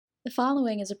The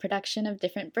following is a production of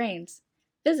Different Brains.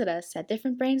 Visit us at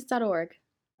differentbrains.org.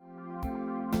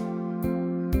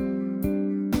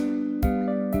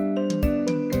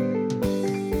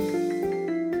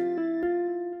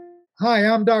 Hi,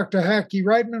 I'm Dr. Hackie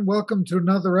Reitman. Welcome to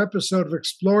another episode of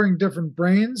Exploring Different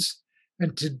Brains.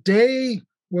 And today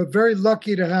we're very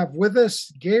lucky to have with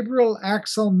us Gabriel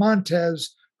Axel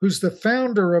Montes, who's the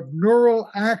founder of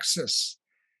Neural Axis.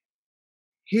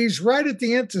 He's right at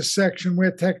the intersection where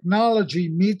technology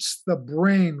meets the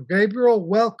brain. Gabriel,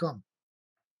 welcome.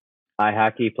 Hi,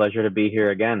 Hackie. Pleasure to be here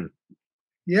again.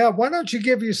 Yeah, why don't you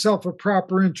give yourself a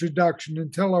proper introduction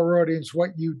and tell our audience what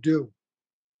you do?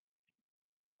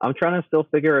 I'm trying to still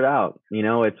figure it out.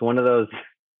 It's one of those,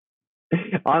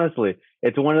 honestly,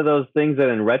 it's one of those things that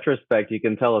in retrospect, you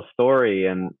can tell a story.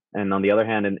 And on the other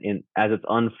hand, as it's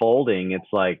unfolding, it's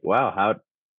like, wow,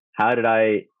 how did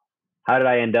I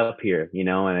end up here?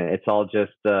 And it's all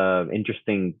just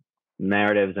interesting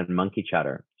narratives and monkey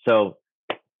chatter. So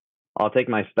I'll take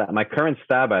my current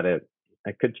stab at it.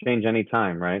 I could change any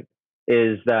time, right?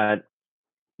 Is that,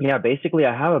 yeah, basically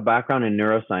I have a background in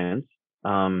neuroscience.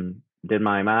 Did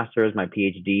my master's, my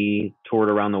PhD, toured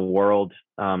around the world,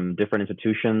 different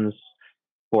institutions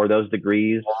for those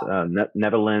degrees,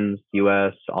 Netherlands,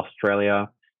 US, Australia,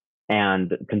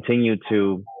 and continue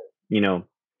to,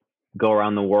 go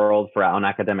around the world on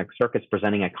academic circuits,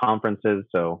 presenting at conferences.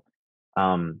 So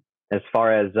as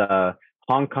far as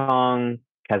Hong Kong,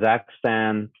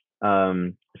 Kazakhstan,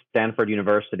 Stanford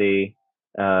University,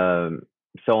 so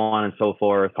on and so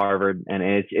forth, Harvard, and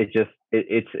it's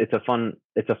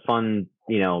a fun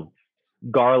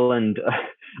garland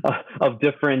of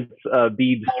different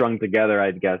beads strung together,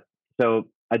 I guess. So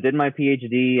I did my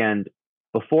PhD, and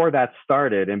before that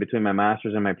started, in between my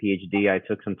master's and my PhD, I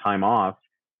took some time off.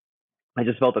 I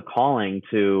just felt a calling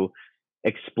to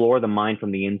explore the mind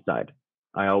from the inside.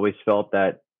 I always felt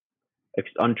that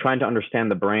I'm trying to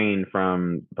understand the brain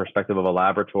from the perspective of a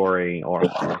laboratory or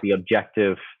the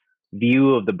objective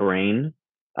view of the brain,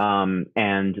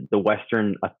 and the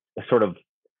Western sort of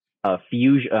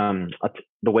fusion,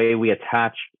 the way we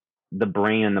attach the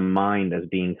brain and the mind as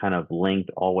being kind of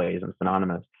linked always and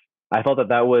synonymous. I felt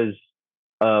that was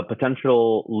a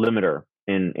potential limiter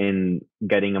in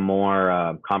getting a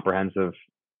more comprehensive,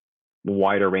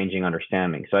 wider ranging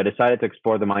understanding. So I decided to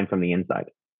explore the mind from the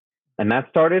inside. And that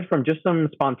started from just some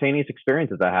spontaneous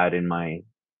experiences I had in my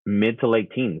mid to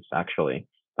late teens, actually.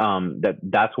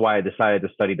 That's why I decided to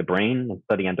study the brain and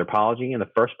study anthropology in the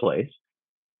first place.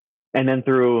 And then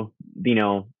through,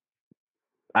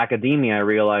 academia, I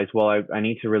realized, well, I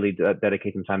need to really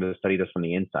dedicate some time to study this from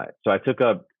the inside. So I took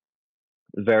up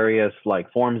various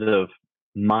forms of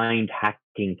mind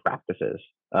hacking practices.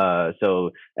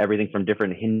 So everything from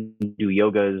different Hindu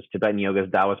yogas, Tibetan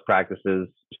yogas, Taoist practices,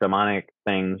 shamanic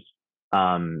things,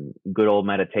 good old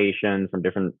meditation from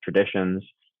different traditions,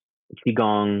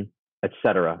 qigong,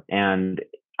 etc. And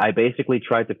I basically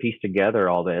tried to piece together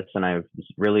all this, and I was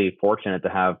really fortunate to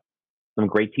have some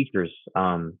great teachers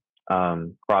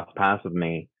cross paths with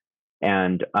me.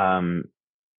 And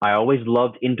I always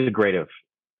loved integrative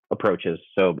approaches.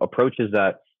 So approaches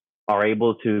that are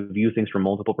able to view things from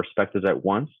multiple perspectives at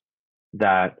once,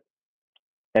 that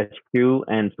eschew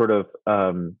and sort of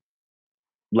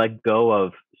let go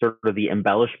of sort of the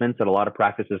embellishments that a lot of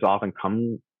practices often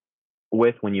come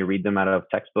with when you read them out of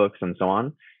textbooks and so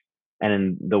on, and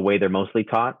in the way they're mostly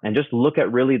taught, and just look at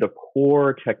really the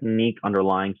core technique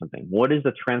underlying something. What is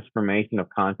the transformation of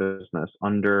consciousness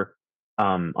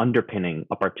underpinning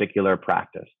a particular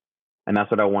practice? And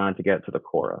that's what I wanted to get to the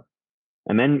core of.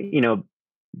 And then,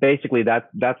 basically that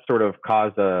sort of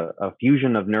caused a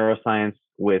fusion of neuroscience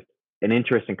with an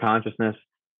interest in consciousness,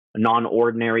 a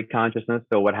non-ordinary consciousness.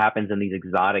 So what happens in these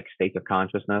exotic states of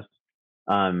consciousness?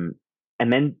 And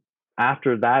then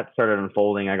after that started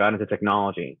unfolding, I got into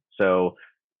technology. So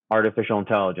artificial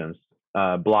intelligence,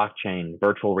 blockchain,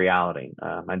 virtual reality.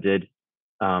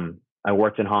 I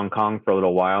worked in Hong Kong for a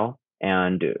little while,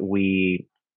 and we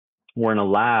were in a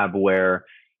lab where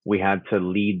we had to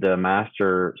lead the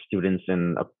master students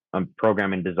in a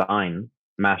program in design,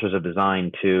 masters of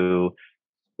design, to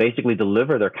basically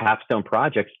deliver their capstone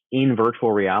projects in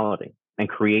virtual reality and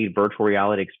create virtual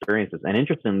reality experiences. And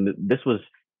interesting, this was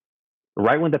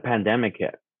right when the pandemic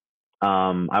hit.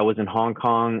 I was in Hong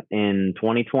Kong in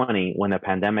 2020 when the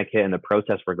pandemic hit and the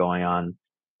protests were going on.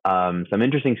 Some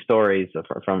interesting stories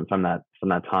from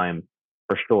that time,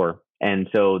 for sure. And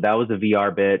so that was the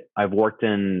VR bit. I've worked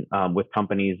with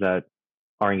companies that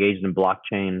are engaged in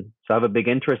blockchain. So I have a big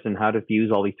interest in how to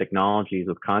fuse all these technologies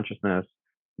with consciousness,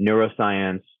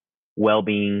 neuroscience,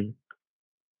 well-being.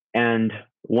 And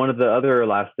one of the other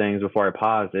last things before I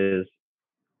pause is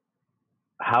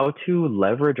how to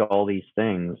leverage all these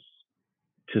things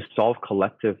to solve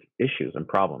collective issues and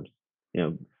problems. You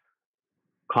know,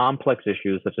 complex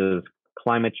issues such as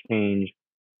climate change,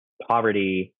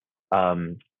 poverty,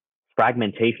 um,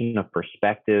 fragmentation of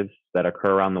perspectives that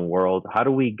occur around the world. How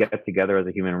do we get together as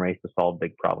a human race to solve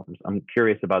big problems? I'm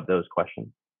curious about those questions.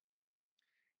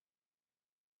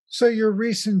 So your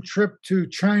recent trip to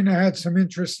China had some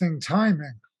interesting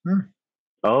timing, huh?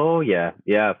 Oh yeah,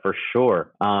 yeah, for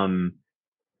sure.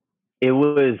 It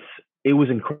was it was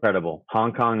incredible.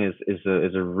 Hong Kong is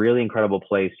a really incredible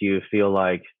place. You feel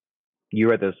like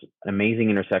you're at this amazing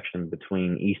intersection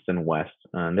between East and West.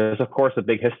 And there's of course a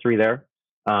big history there,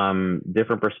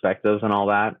 different perspectives and all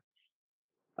that.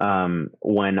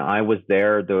 When I was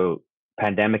there, the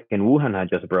pandemic in Wuhan had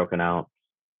just broken out,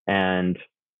 and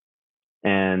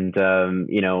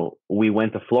we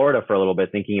went to Florida for a little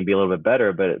bit, thinking it'd be a little bit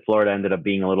better, but Florida ended up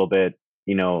being a little bit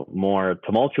more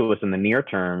tumultuous in the near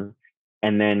term,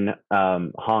 and then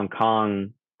Hong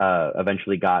Kong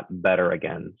eventually got better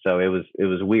again. So it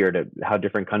was weird how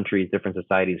different countries, different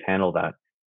societies handle that.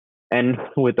 And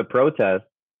with the protests,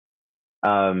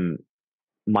 um,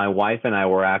 my wife and I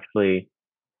were actually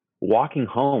walking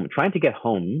home, trying to get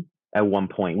home at one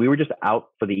point. We were just out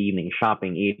for the evening,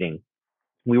 shopping, eating.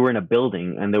 We were in a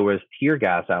building and there was tear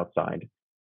gas outside.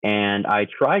 And I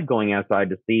tried going outside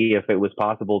to see if it was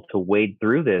possible to wade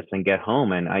through this and get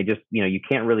home. And I just, you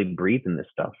can't really breathe in this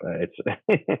stuff. It's,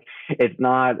 it's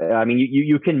not, I mean,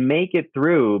 you can make it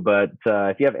through, but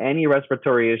if you have any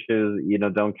respiratory issues,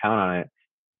 don't count on it.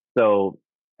 So,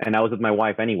 and I was with my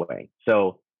wife anyway.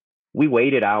 So we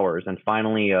waited hours and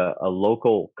finally a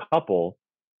local couple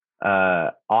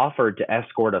offered to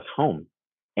escort us home.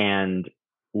 And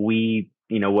we,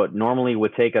 what normally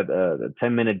would take a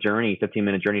 10-minute journey,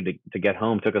 15-minute journey to get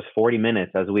home took us 40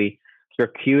 minutes as we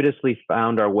circuitously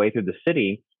found our way through the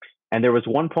city. And there was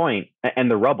one point,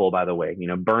 and the rubble, by the way,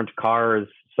 burnt cars,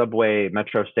 subway,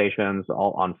 metro stations,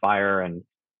 all on fire. And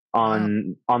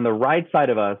on the right side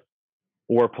of us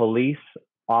were police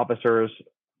officers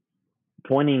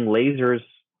pointing lasers,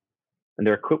 and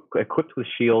they're equipped with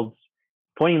shields,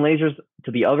 pointing lasers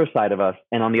to the other side of us.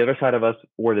 And on the other side of us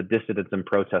were the dissidents and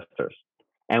protesters.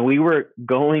 And we were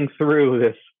going through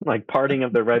this like parting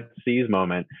of the Red Seas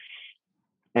moment.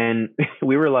 And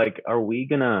we were like, are we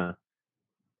gonna,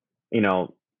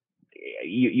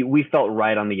 we felt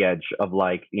right on the edge of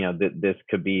like, this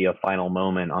could be a final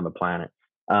moment on the planet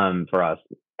for us.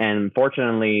 And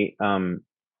fortunately,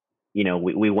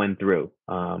 we went through.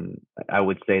 I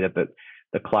would say that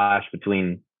the clash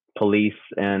between police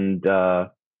and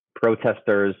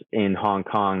protesters in Hong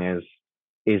Kong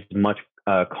is much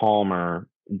calmer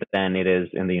than it is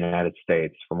in the United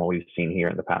States from what we've seen here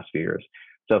in the past few years.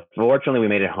 So fortunately, we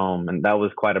made it home, and that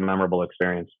was quite a memorable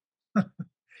experience.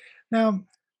 Now,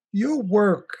 your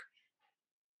work,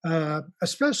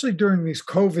 especially during these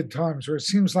COVID times where it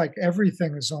seems like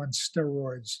everything is on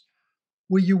steroids,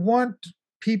 where you want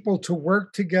people to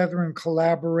work together and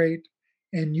collaborate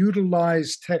and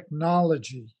utilize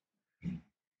technology.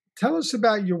 Tell us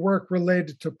about your work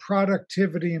related to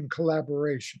productivity and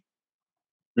collaboration.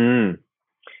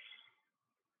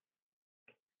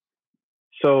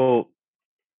 So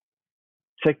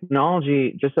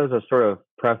technology, just as a sort of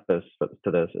preface to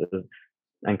this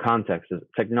and context, is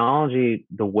technology,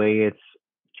 the way it's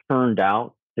turned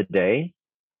out today,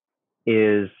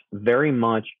 is very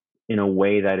much in a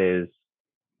way that is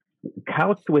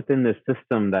couched within the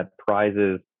system that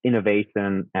prizes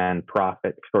innovation and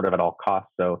profit sort of at all costs.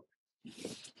 So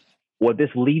what this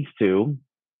leads to,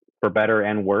 for better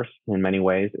and worse in many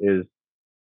ways, is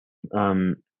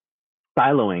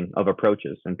siloing of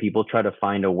approaches, and people try to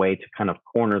find a way to kind of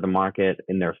corner the market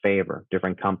in their favor,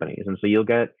 different companies. And so you'll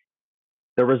get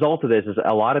the result of this is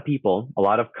a lot of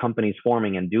companies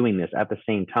forming and doing this at the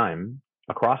same time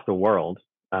across the world,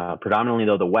 predominantly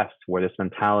though the West, where this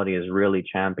mentality is really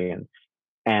championed.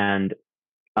 And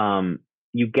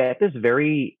you get this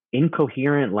very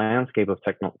incoherent landscape of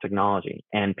technology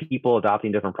and people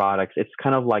adopting different products. It's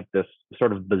kind of like this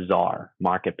sort of bizarre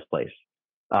marketplace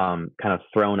kind of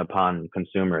thrown upon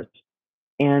consumers.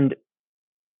 And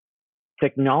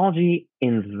technology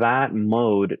in that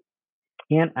mode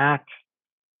can't act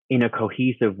in a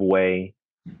cohesive way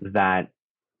that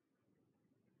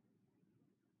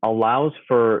allows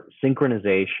for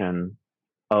synchronization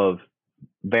of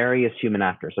various human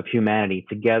actors, of humanity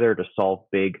together to solve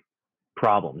big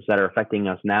problems that are affecting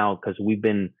us now, because we've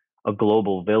been a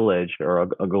global village or a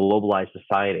globalized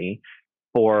society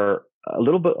for a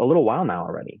little while now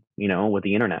already, with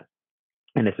the internet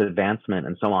and its advancement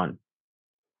and so on.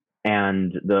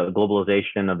 and the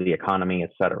globalization of the economy,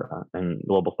 et cetera, and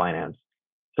global finance.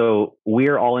 So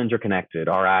we're all interconnected.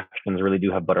 Our actions really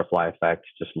do have butterfly effects.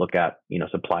 Just look at,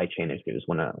 supply chain issues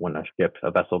when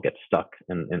a vessel gets stuck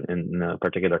in a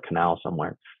particular canal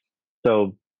somewhere.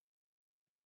 So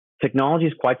technology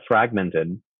is quite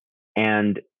fragmented,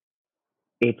 and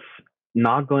it's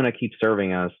not going to keep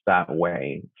serving us that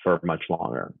way for much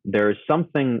longer. There is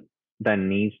something that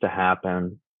needs to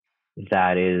happen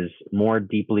that is more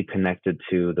deeply connected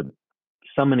to the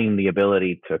summoning the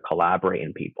ability to collaborate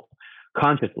in people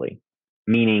consciously,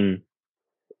 meaning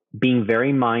being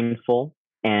very mindful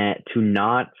and to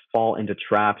not fall into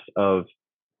traps of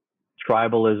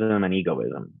tribalism and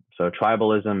egoism. So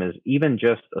tribalism is even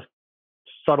just a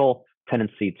subtle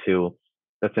tendency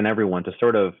that's in everyone to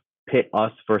sort of pit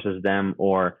us versus them,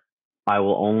 or I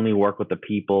will only work with the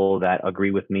people that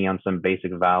agree with me on some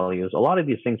basic values. A lot of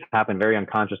these things happen very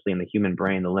unconsciously in the human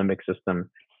brain, the limbic system,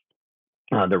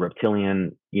 the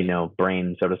reptilian,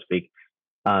 brain, so to speak.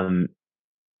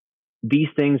 These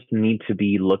things need to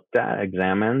be looked at,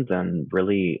 examined, and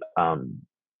really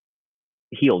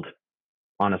healed,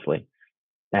 honestly,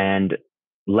 and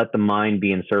let the mind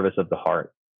be in service of the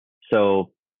heart.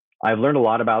 So I've learned a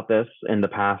lot about this in the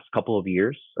past couple of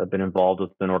years. I've been involved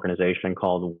with an organization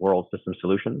called World System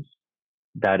Solutions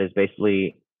that is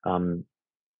basically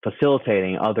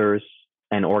facilitating others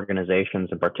and organizations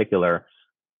in particular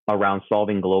around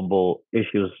solving global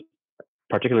issues,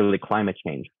 particularly climate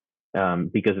change,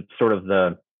 because it's sort of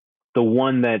the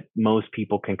one that most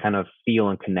people can kind of feel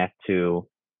and connect to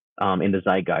in the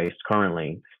zeitgeist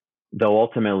currently. Though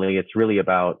ultimately, it's really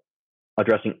about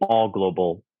addressing all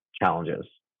global challenges,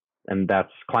 and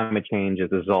that's climate change.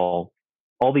 It is all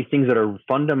these things that are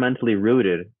fundamentally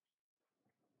rooted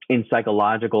in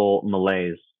psychological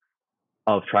malaise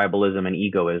of tribalism and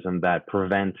egoism that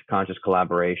prevent conscious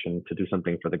collaboration to do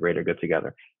something for the greater good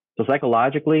together. So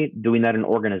psychologically, doing that in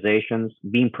organizations,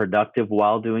 being productive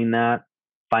while doing that,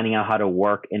 finding out how to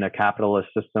work in a capitalist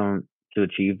system to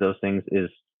achieve those things is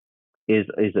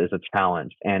a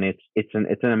challenge, and it's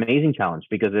an amazing challenge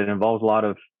because it involves a lot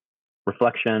of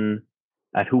reflection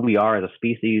at who we are as a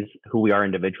species, who we are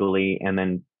individually, and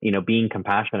then being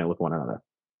compassionate with one another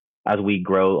as we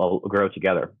grow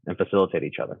together and facilitate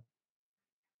each other.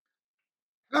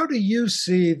 How do you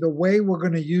see the way we're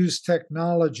going to use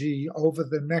technology over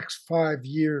the next 5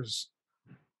 years?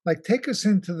 Like, take us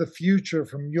into the future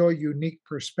from your unique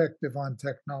perspective on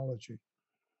technology.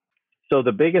 So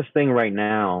the biggest thing right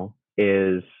now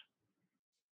is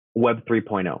Web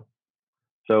 3.0.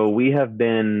 So we have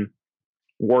been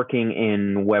working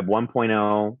in Web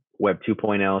 1.0, Web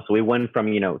 2.0. So we went from,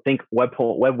 think Web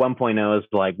 1.0 is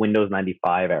like Windows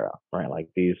 95 era, right? Like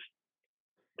these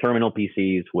terminal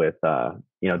PCs with,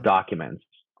 documents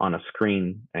on a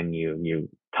screen, and you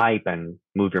type and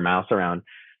move your mouse around.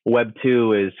 Web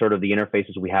 2 is sort of the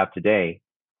interfaces we have today,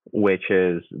 which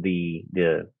is the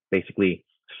basically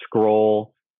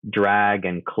scroll, drag,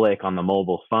 and click on the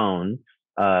mobile phone,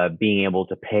 being able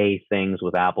to pay things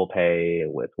with Apple Pay,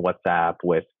 with WhatsApp,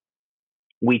 with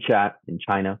WeChat in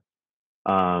China,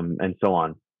 and so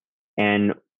on.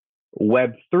 And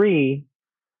Web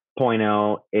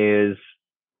 3.0 is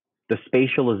the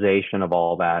spatialization of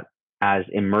all that as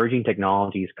emerging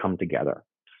technologies come together.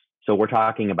 So we're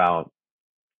talking about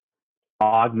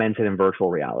augmented and virtual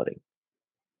reality.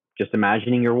 Just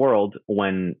imagining your world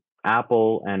when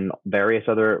Apple and various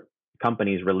other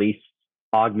companies release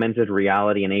augmented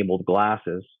reality enabled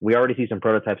glasses. We already see some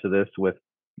prototypes of this with,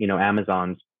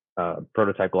 Amazon's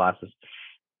prototype glasses.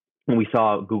 And we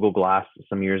saw Google Glass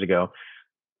some years ago.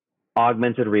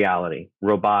 Augmented reality,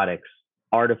 robotics,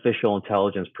 artificial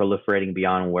intelligence proliferating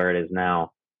beyond where it is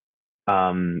now,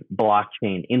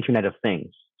 blockchain, Internet of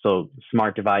Things. So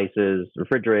smart devices,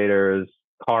 refrigerators,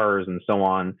 cars, and so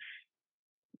on,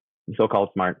 so-called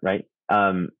smart, right?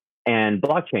 And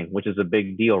blockchain, which is a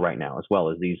big deal right now, as well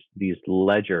as these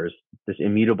ledgers, this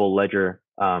immutable ledger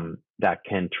that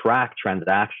can track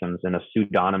transactions in a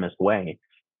pseudonymous way.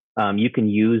 You can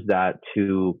use that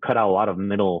to cut out a lot of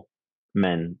middlemen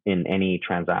in any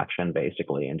transaction,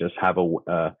 basically, and just have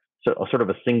a sort of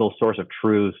a single source of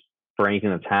truth for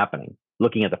anything that's happening.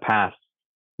 Looking at the past,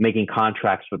 making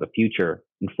contracts for the future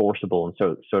enforceable, and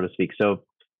so to speak. So,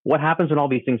 what happens when all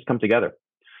these things come together?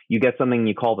 You get something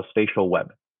you call the spatial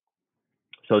web.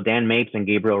 So Dan Mapes and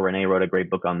Gabriel René wrote a great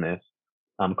book on this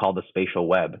called The Spatial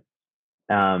Web,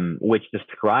 which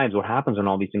describes what happens when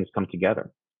all these things come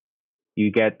together.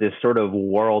 You get this sort of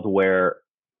world where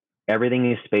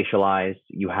everything is spatialized.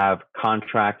 You have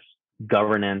contracts,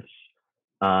 governance.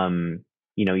 You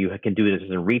can do this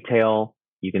in retail.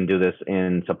 You can do this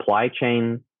in supply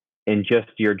chain. in just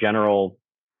your general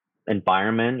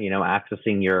environment,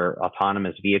 accessing your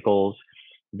autonomous vehicles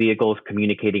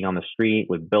communicating on the street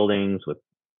with buildings, with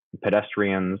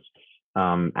pedestrians,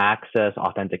 access,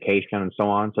 authentication, and so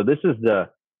on. So this is the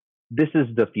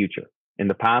future. In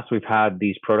the past, we've had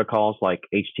these protocols like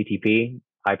HTTP,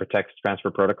 Hypertext Transfer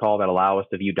Protocol, that allow us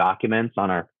to view documents on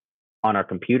our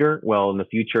computer. Well, in the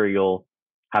future, you'll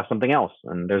have something else,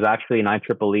 and there's actually an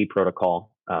IEEE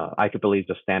protocol. IEEE is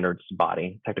the standards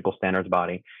body, technical standards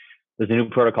body. There's a new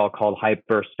protocol called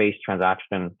Hyperspace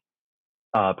Transaction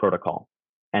Protocol,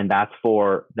 and that's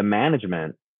for the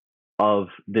management of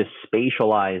this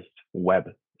spatialized web,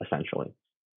 essentially.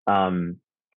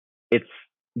 It's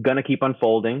going to keep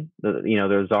unfolding.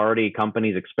 There's already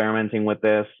companies experimenting with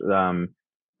this.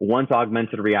 Once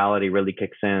augmented reality really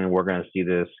kicks in, we're going to see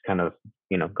this kind of,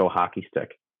 go hockey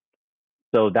stick.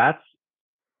 So that's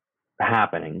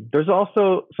happening. There's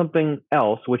also something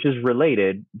else which is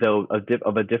related, though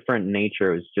of a different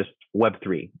nature, is just Web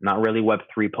 3. Not really Web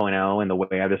 3.0 in the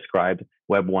way I described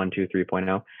Web 1, 2,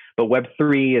 3.0, but Web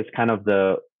 3 is kind of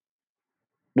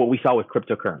what we saw with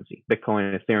cryptocurrency,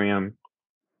 Bitcoin, Ethereum,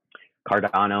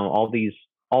 Cardano, all these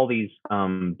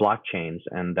blockchains,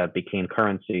 and that became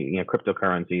currency,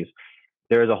 cryptocurrencies.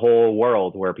 There's a whole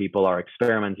world where people are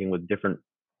experimenting with different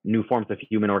new forms of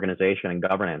human organization and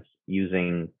governance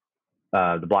using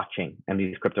the blockchain and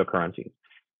these cryptocurrencies.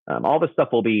 All this stuff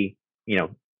will be,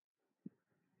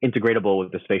 integratable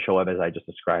with the spatial web as I just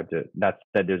described it. That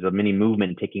said, there's a mini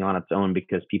movement taking on its own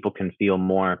because people can feel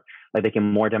more like they can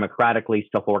more democratically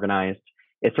self-organize.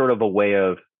 It's sort of a way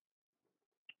of,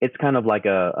 it's kind of like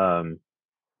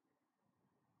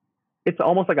it's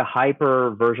almost like a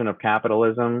hyper version of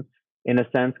capitalism in a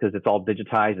sense, because it's all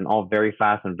digitized and all very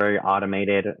fast and very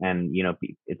automated, and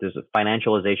there's a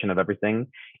financialization of everything.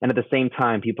 And at the same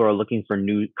time, people are looking for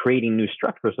creating new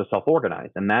structures to self-organize,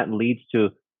 and that leads to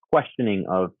questioning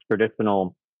of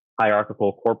traditional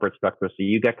hierarchical corporate structures. So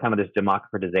you get kind of this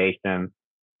democratization,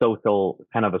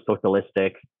 kind of a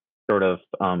socialistic sort of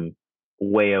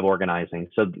way of organizing.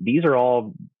 So these are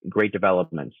all great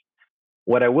developments.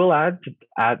 What I will add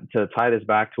to tie this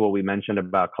back to what we mentioned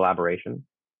about collaboration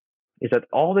is that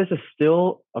all this is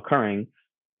still occurring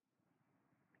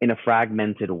in a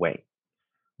fragmented way.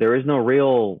 There is no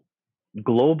real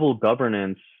global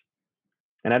governance,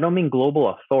 and I don't mean global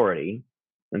authority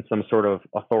in some sort of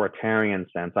authoritarian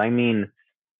sense. I mean,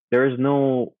 there is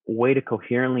no way to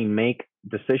coherently make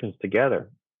decisions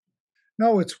together.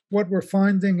 No, it's what we're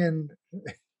finding in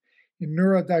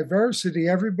neurodiversity.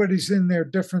 Everybody's in their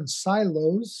different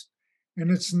silos,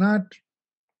 and it's not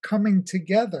coming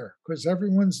together because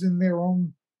everyone's in their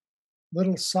own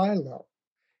little silo.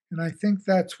 And I think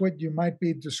that's what you might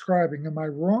be describing. Am I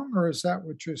wrong, or is that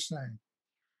what you're saying?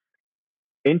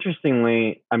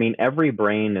 Interestingly, I mean, every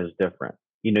brain is different.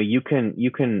 You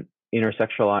can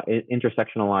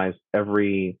intersectionalize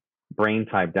every brain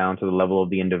type down to the level of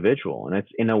the individual, and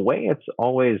it's, in a way, it's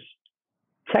always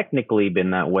technically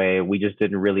been that way. We just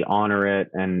didn't really honor it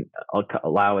and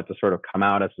allow it to sort of come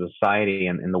out as a society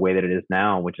in the way that it is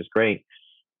now, which is great.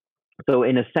 So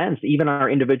in a sense, even our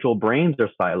individual brains are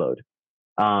siloed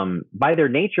by their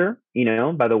nature,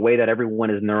 by the way that everyone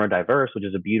is neurodiverse, which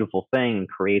is a beautiful thing and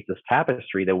creates this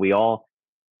tapestry that we all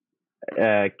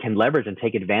can leverage and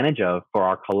take advantage of for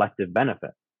our collective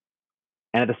benefit.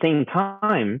 And at the same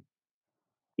time,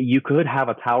 you could have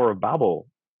a Tower of Babel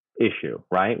issue,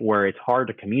 right? Where it's hard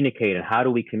to communicate. And how do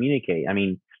we communicate? I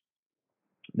mean,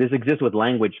 this exists with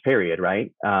language, period,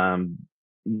 right? And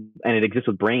it exists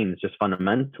with brains just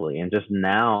fundamentally. And just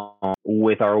now,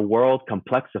 with our world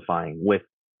complexifying, with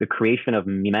the creation of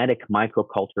mimetic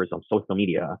microcultures on social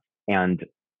media, and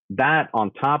that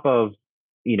on top of,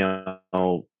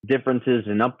 differences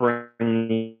in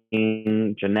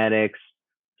upbringing, genetics,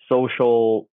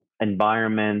 social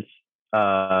environments,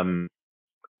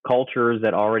 cultures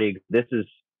that already exist, this is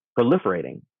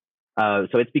proliferating. So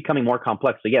it's becoming more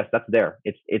complex. So yes, that's there.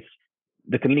 It's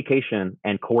the communication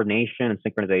and coordination and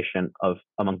synchronization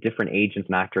among different agents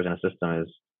and actors in a system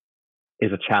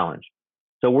is a challenge.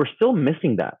 So we're still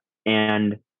missing that.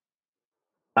 And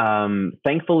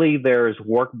thankfully, there's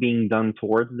work being done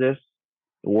towards this.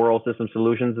 World System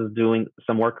Solutions is doing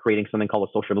some work creating something called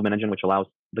a social movement engine, which allows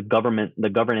the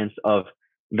governance of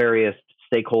various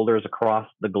stakeholders across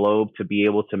the globe to be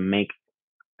able to make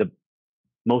the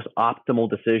most optimal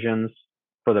decisions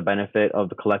for the benefit of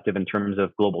the collective in terms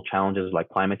of global challenges like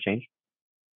climate change.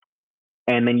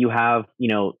 And then you have,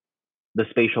 the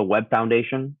Spatial Web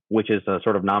Foundation, which is a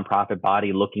sort of nonprofit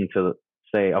body looking to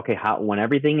say, okay, when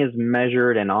everything is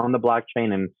measured and on the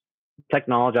blockchain and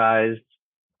technologized,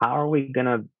 how are we going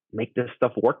to make this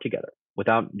stuff work together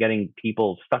without getting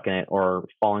people stuck in it or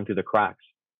falling through the cracks.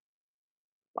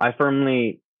 I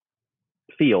firmly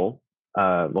feel,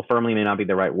 well, firmly may not be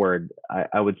the right word.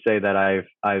 I would say that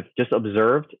I've just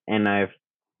observed, and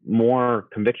more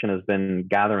conviction has been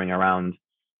gathering around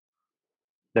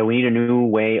that we need a new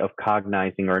way of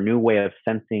cognizing, or a new way of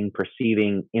sensing,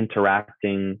 perceiving,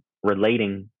 interacting,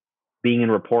 relating, being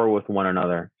in rapport with one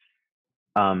another.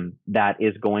 That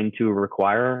is going to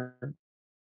require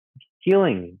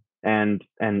healing and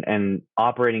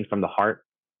operating from the heart,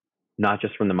 not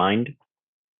just from the mind,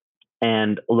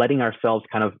 and letting ourselves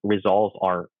kind of resolve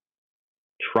our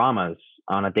traumas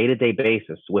on a day-to-day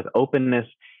basis with openness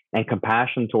and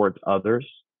compassion towards others,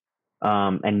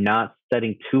 and not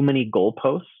setting too many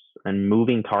goalposts and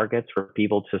moving targets for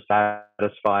people to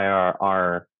satisfy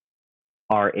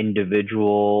our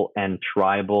individual and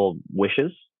tribal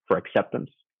wishes for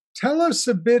acceptance. Tell us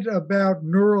a bit about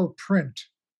neural print.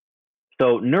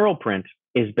 So neural print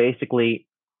is basically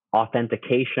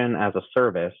authentication as a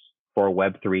service for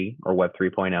Web3 or Web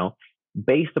 3.0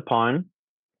 based upon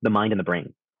the mind and the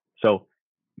brain. So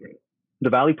the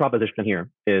value proposition here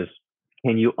is,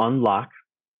 can you unlock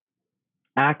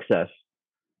access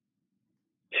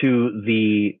to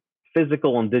the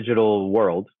physical and digital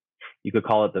world? You could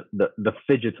call it the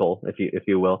phygital, if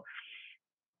you will.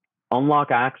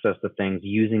 Unlock access to things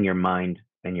using your mind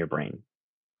and your brain.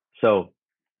 So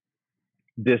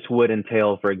this would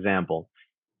entail, for example,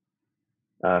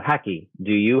 Haki,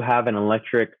 do you have an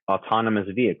electric autonomous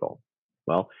vehicle?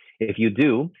 Well, if you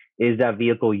do, is that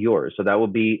vehicle yours? So that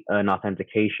would be an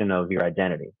authentication of your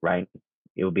identity, right?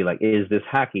 It would be like, is this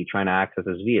Haki trying to access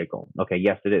this vehicle? Okay,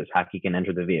 yes, it is. Haki can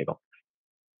enter the vehicle.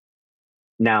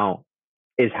 Now,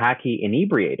 is Haki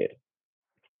inebriated?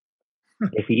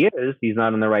 If he is, he's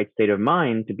not in the right state of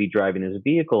mind to be driving his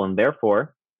vehicle, and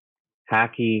therefore,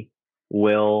 Haki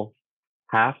will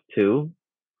have to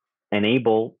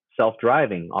enable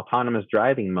self-driving, autonomous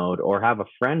driving mode, or have a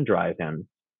friend drive him,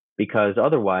 because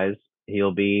otherwise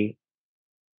he'll be,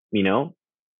 in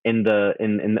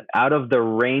out of the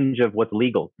range of what's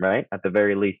legal, right? At the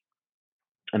very least,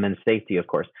 and then safety, of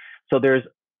course. So there's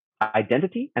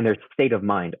identity and there's state of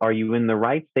mind. Are you in the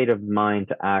right state of mind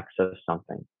to access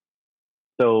something?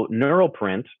 So neural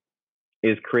print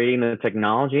is creating the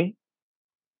technology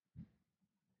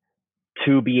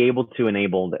to be able to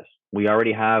enable this. We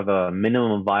already have a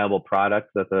minimum viable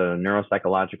product that's a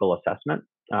neuropsychological assessment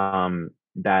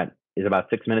that is about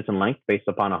 6 minutes in length based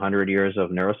upon 100 years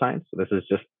of neuroscience. So this is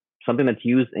just something that's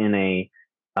used in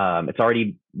it's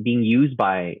already being used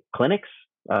by clinics,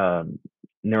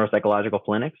 neuropsychological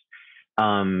clinics.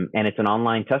 And it's an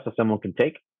online test that someone can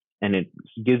take, and it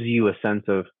gives you a sense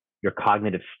of your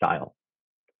cognitive style.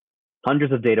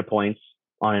 Hundreds of data points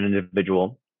on an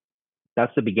individual.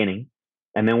 That's the beginning.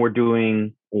 And then we're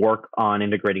doing work on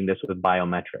integrating this with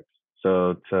biometrics.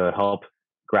 So to help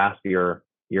grasp your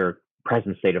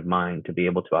present state of mind to be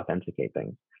able to authenticate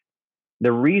things.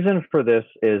 The reason for this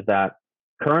is that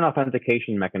current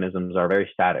authentication mechanisms are very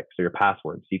static. So your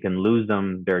passwords, you can lose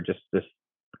them. They're just this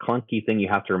clunky thing you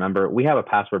have to remember. We have a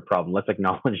password problem. Let's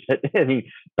acknowledge it. I mean,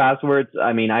 passwords,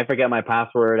 I forget my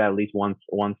password at least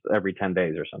once every 10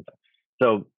 days or something.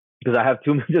 So, because I have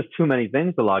just too many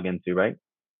things to log into, right?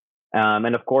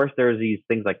 And of course, there's these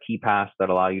things like KeePass that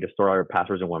allow you to store all your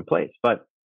passwords in one place. But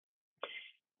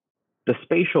the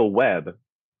spatial web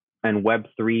and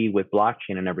Web3 with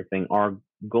blockchain and everything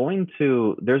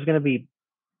there's going to be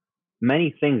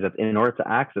many things that in order to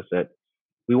access it,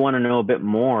 we want to know a bit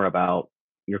more about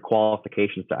your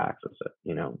qualifications to access it.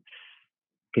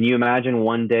 Can you imagine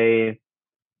one day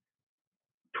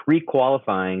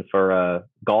pre-qualifying for a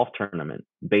golf tournament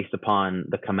based upon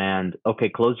the command, okay,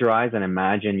 close your eyes and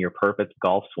imagine your perfect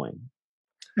golf swing?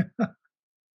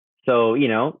 So,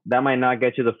 that might not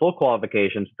get you the full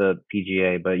qualifications to the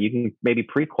PGA, but you can maybe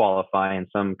pre-qualify in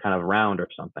some kind of round or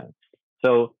something.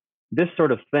 So this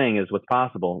sort of thing is what's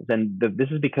possible. Then this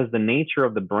is because the nature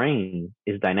of the brain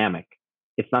is dynamic.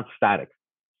 It's not static.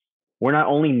 We're not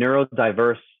only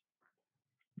neurodiverse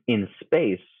in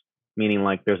space, meaning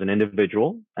like there's an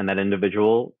individual and that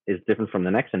individual is different from the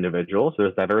next individual. So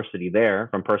there's diversity there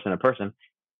from person to person.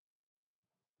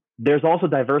 There's also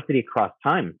diversity across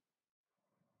time.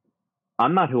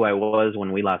 I'm not who I was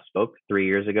when we last spoke 3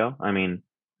 years ago. I mean,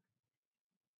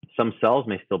 some cells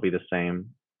may still be the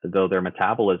same, though their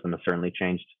metabolism has certainly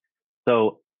changed.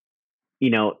 So,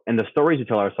 and the stories we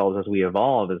tell ourselves as we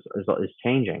evolve is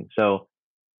changing. So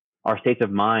our states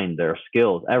of mind, their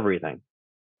skills, everything.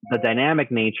 The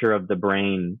dynamic nature of the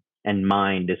brain and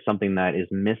mind is something that is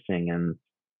missing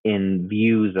in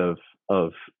views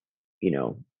of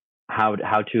how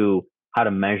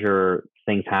to measure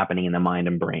things happening in the mind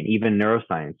and brain. Even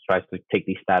neuroscience tries to take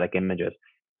these static images.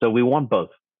 So we want both.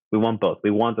 We want both.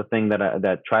 We want the thing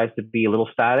that tries to be a little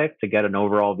static to get an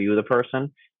overall view of the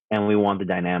person, and we want the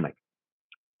dynamic.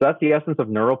 So that's the essence of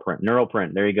neural print. Neural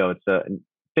print. There you go. It's a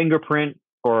fingerprint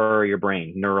for your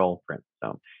brain. Neural print.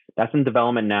 So that's in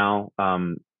development now.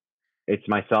 It's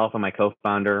myself and my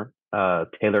co-founder,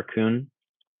 Taylor Kuhn.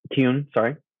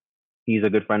 Sorry, he's a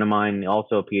good friend of mine.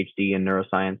 Also a PhD in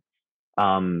neuroscience,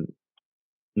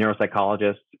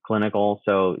 neuropsychologist, clinical.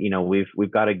 So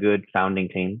we've got a good founding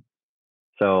team.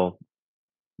 So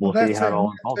we'll see how it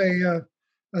all unfolds.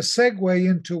 A segue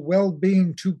into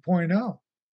well-being 2.0.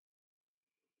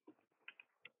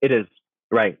 It is,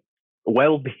 right.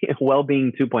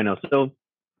 Well-being 2.0. So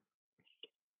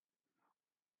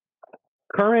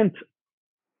current,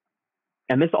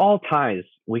 and this all ties,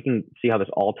 we can see how this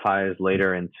all ties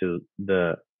later into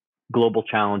the global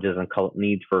challenges and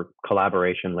needs for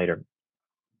collaboration later.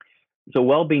 So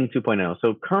well-being 2.0.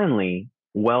 So currently,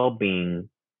 well-being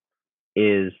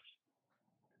is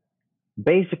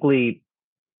basically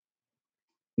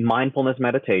mindfulness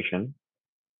meditation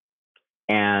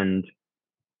and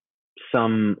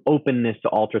some openness to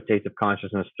altered states of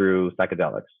consciousness through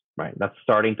psychedelics, right? That's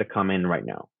starting to come in right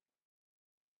now.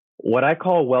 What I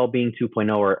call well-being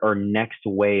 2.0 or next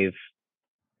wave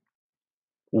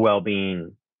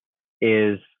well-being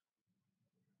is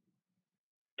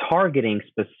targeting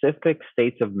specific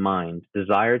states of mind,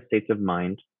 desired states of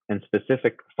mind, and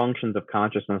specific functions of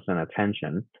consciousness and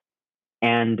attention,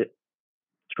 and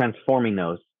transforming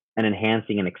those and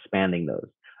enhancing and expanding those,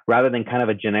 rather than kind of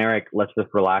a generic, let's just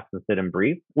relax and sit and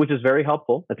breathe, which is very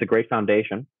helpful. It's a great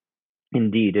foundation.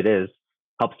 Indeed, it is.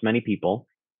 Helps many people.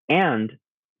 And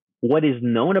what is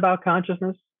known about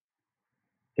consciousness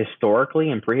historically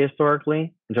and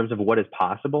prehistorically, in terms of what is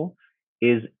possible,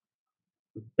 is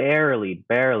barely,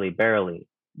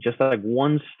 just like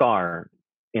one star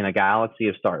in a galaxy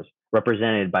of stars,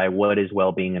 represented by what is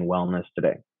well-being and wellness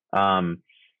today.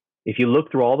 If you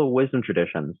look through all the wisdom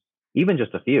traditions, even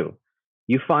just a few,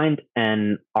 you find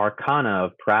an arcana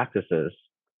of practices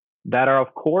that are,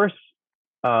 of course,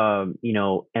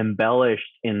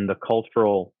 embellished in the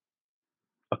cultural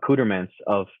accoutrements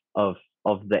of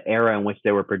the era in which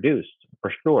they were produced,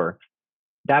 for sure.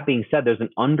 That being said, there's an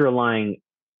underlying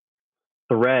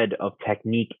thread of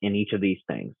technique in each of these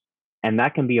things, and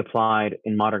that can be applied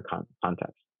in modern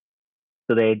context.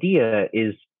 So the idea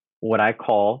is what I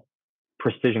call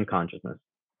precision consciousness.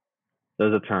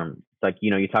 There's a term. It's like,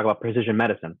 you talk about precision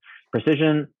medicine.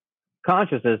 Precision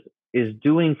consciousness is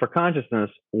doing for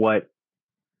consciousness what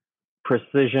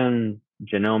precision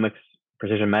genomics,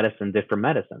 precision medicine did for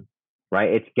medicine,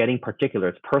 right? It's getting particular,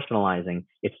 it's personalizing,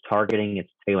 it's targeting,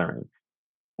 it's tailoring.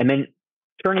 And then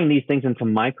turning these things into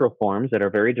microforms that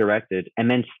are very directed, and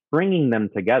then stringing them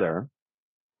together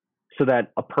so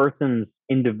that a person's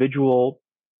individual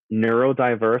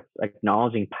neurodiverse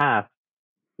acknowledging path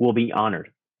will be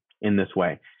honored in this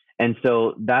way. And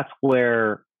so that's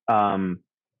where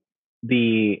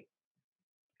the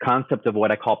concept of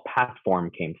what I call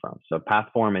Pathform came from. So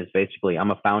Pathform is basically,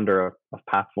 I'm a founder of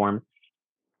Pathform.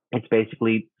 It's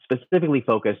basically specifically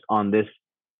focused on this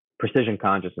precision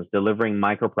consciousness, delivering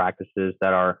micro practices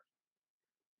that are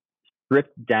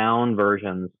stripped down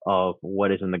versions of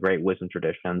what is in the great wisdom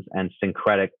traditions and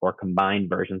syncretic or combined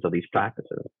versions of these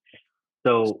practices.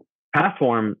 So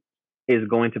Pathform is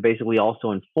going to basically also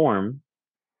inform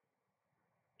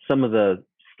some of the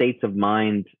states of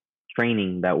mind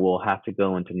training that will have to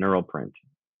go into neural print,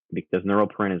 because neural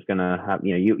print is going to have,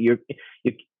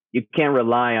 you can't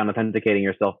rely on authenticating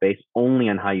yourself based only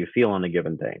on how you feel on a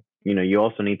given day. You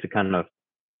also need to kind of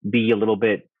be a little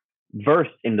bit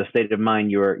versed in the state of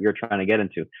mind you're trying to get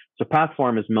into. So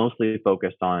Pathform is mostly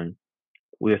focused on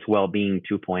this well-being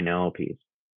 2.0 piece.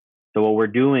 So what we're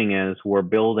doing is we're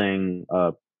building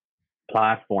a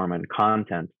platform and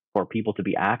content for people to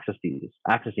be accessing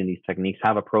these techniques,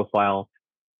 have a profile,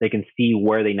 they can see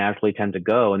where they naturally tend to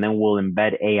go, and then we'll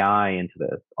embed AI into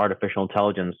this, artificial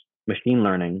intelligence, machine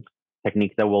learning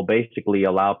techniques that will basically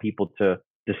allow people to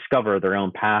discover their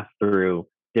own path through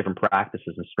different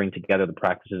practices and string together the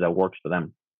practices that works for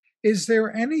them. Is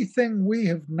there anything we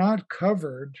have not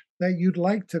covered that you'd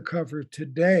like to cover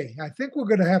today? I think we're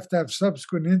going to have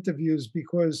subsequent interviews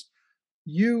because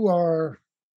you are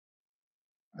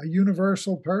a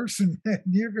universal person and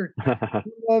you're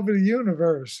all over the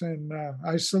universe, and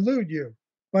I salute you.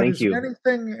 But Thank is you. there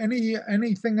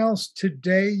anything else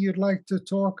today you'd like to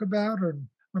talk about? Or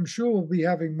I'm sure we'll be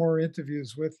having more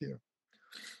interviews with you.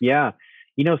 Yeah.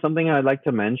 Something I'd like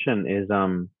to mention is,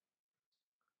 so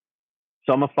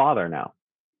I'm a father now.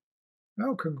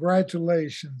 Oh,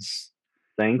 congratulations.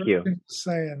 Thank you.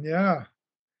 Saying, yeah.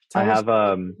 I Tell us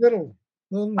have little.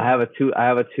 I have a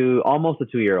almost a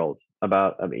 2-year-old,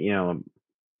 about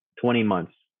 20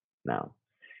 months now,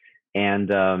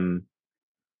 and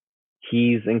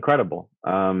he's incredible.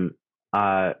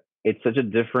 It's such a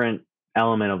different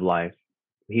element of life.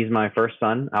 He's my first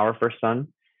son, our first son,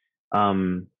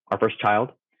 our first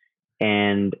child,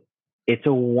 and it's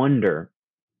a wonder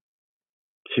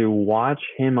to watch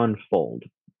him unfold.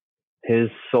 His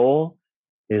soul,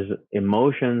 his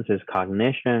emotions, his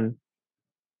cognition.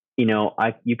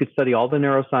 You could study all the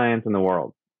neuroscience in the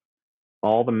world,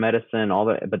 all the medicine,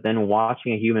 but then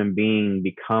watching a human being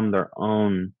become their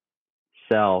own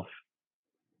self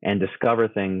and discover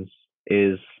things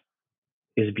is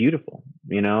beautiful.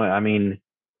 I mean,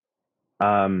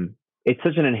 it's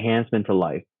such an enhancement to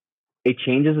life. It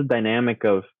changes the dynamic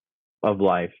of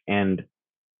life, and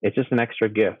it's just an extra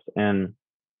gift. And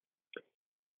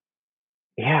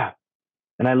yeah,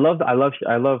 and I love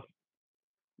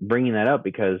bringing that up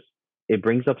because it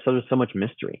brings up so much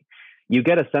mystery. You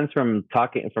get a sense from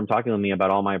talking with me about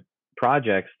all my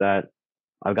projects that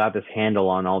I've got this handle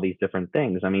on all these different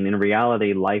things. I mean, in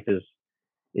reality, life is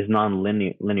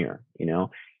non-linear,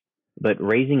 but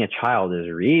raising a child is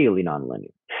really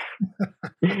non-linear.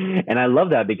 And I love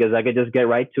that because I could just get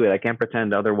right to it. I can't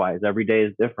pretend otherwise. Every day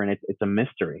is different. It's a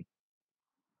mystery.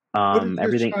 What is your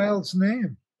Everything. child's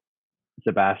name?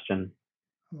 Sebastian.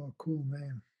 Oh, cool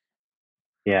name.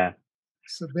 Yeah.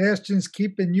 Sebastian's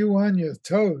keeping you on your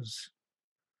toes.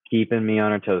 Keeping me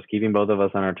on our toes, keeping both of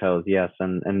us on our toes. Yes.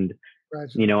 And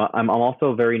I'm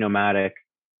also very nomadic.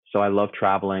 So I love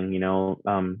traveling,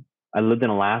 I lived in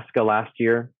Alaska last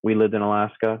year. We lived in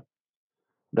Alaska.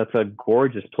 That's a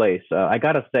gorgeous place. I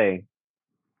gotta say,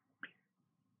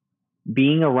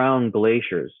 being around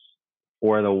glaciers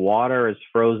where the water is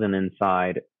frozen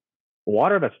inside,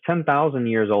 water that's 10,000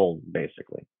 years old,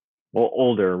 basically. Well,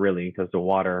 older, really, because the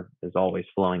water is always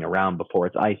flowing around before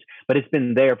it's ice. But it's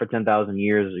been there for 10,000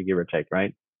 years, give or take,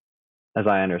 right? As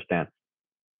I understand.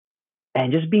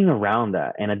 And just being around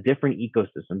that and a different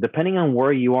ecosystem, depending on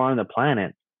where you are on the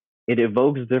planet, it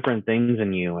evokes different things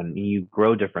in you, and you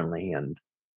grow differently. And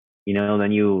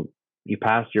then you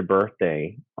pass your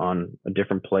birthday on a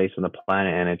different place on the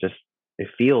planet, and it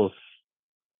feels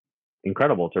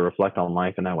incredible to reflect on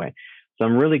life in that way. So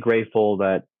I'm really grateful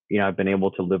that I've been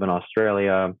able to live in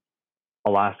Australia,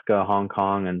 Alaska, Hong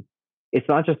Kong, and it's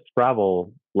not just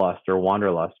travel lust or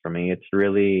wanderlust for me. It's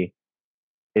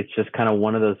just kind of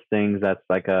one of those things that's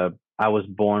like I was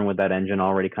born with that engine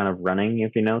already kind of running,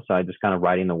 if you know. So I just kind of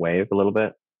riding the wave a little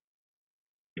bit.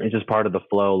 It's just part of the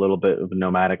flow, a little bit of a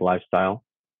nomadic lifestyle.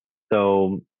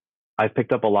 So I've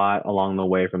picked up a lot along the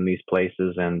way from these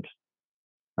places, and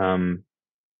I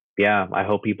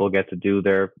hope people get to do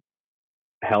their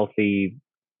healthy,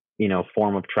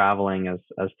 form of traveling as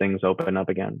things open up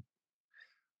again.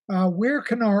 Where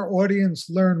can our audience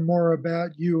learn more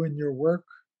about you and your work?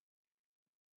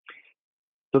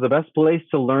 So the best place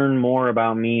to learn more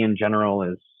about me in general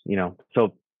is,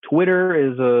 so Twitter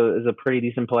is a pretty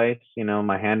decent place.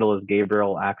 My handle is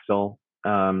Gabriel Axel.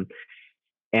 And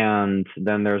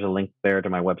then there's a link there to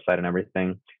my website and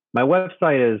everything. My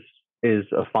website is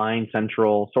a fine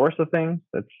central source of things.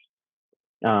 It's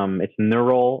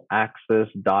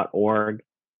neuralaxis.org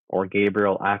or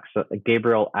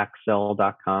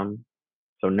GabrielAxel.com.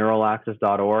 So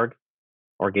neuralaxis.org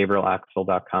or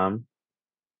GabrielAxel.com.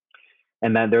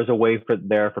 And then there's a way for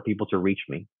people to reach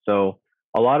me. So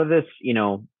a lot of this,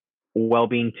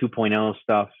 well-being 2.0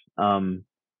 stuff,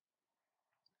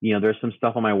 there's some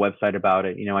stuff on my website about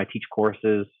it. I teach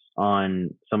courses on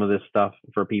some of this stuff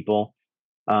for people.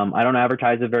 I don't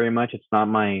advertise it very much. It's not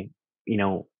my,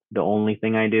 the only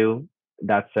thing I do.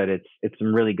 That said, it's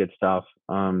some really good stuff.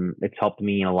 It's helped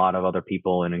me and a lot of other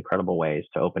people in incredible ways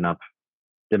to open up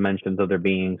dimensions of their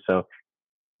being. So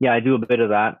yeah, I do a bit of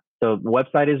that. So the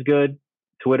website is good.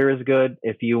 Twitter is good.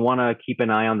 If you want to keep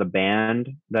an eye on the band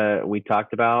that we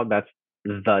talked about, that's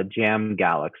the Jam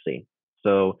Galaxy.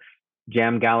 So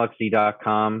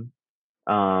jamgalaxy.com,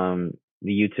 the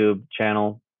YouTube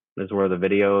channel is where the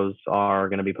videos are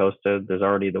going to be posted. There's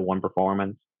already the one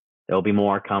performance. There'll be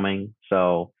more coming.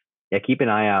 So yeah, keep an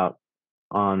eye out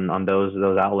on those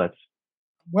outlets.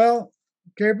 Well,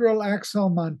 Gabriel Axel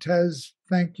Montez,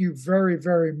 thank you very,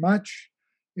 very much.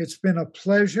 It's been a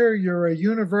pleasure. You're a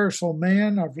universal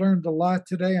man. I've learned a lot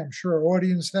today. I'm sure our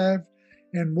audience have,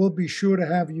 and we'll be sure to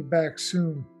have you back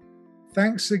soon.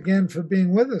 Thanks again for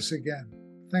being with us again.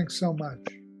 Thanks so much.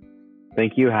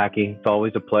 Thank you, Hacky. It's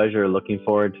always a pleasure. Looking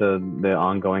forward to the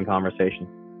ongoing conversation.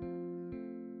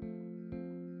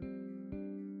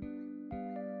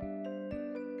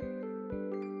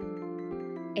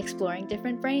 Exploring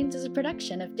Different Brains is a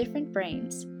production of Different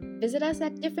Brains. Visit us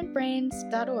at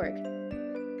differentbrains.org.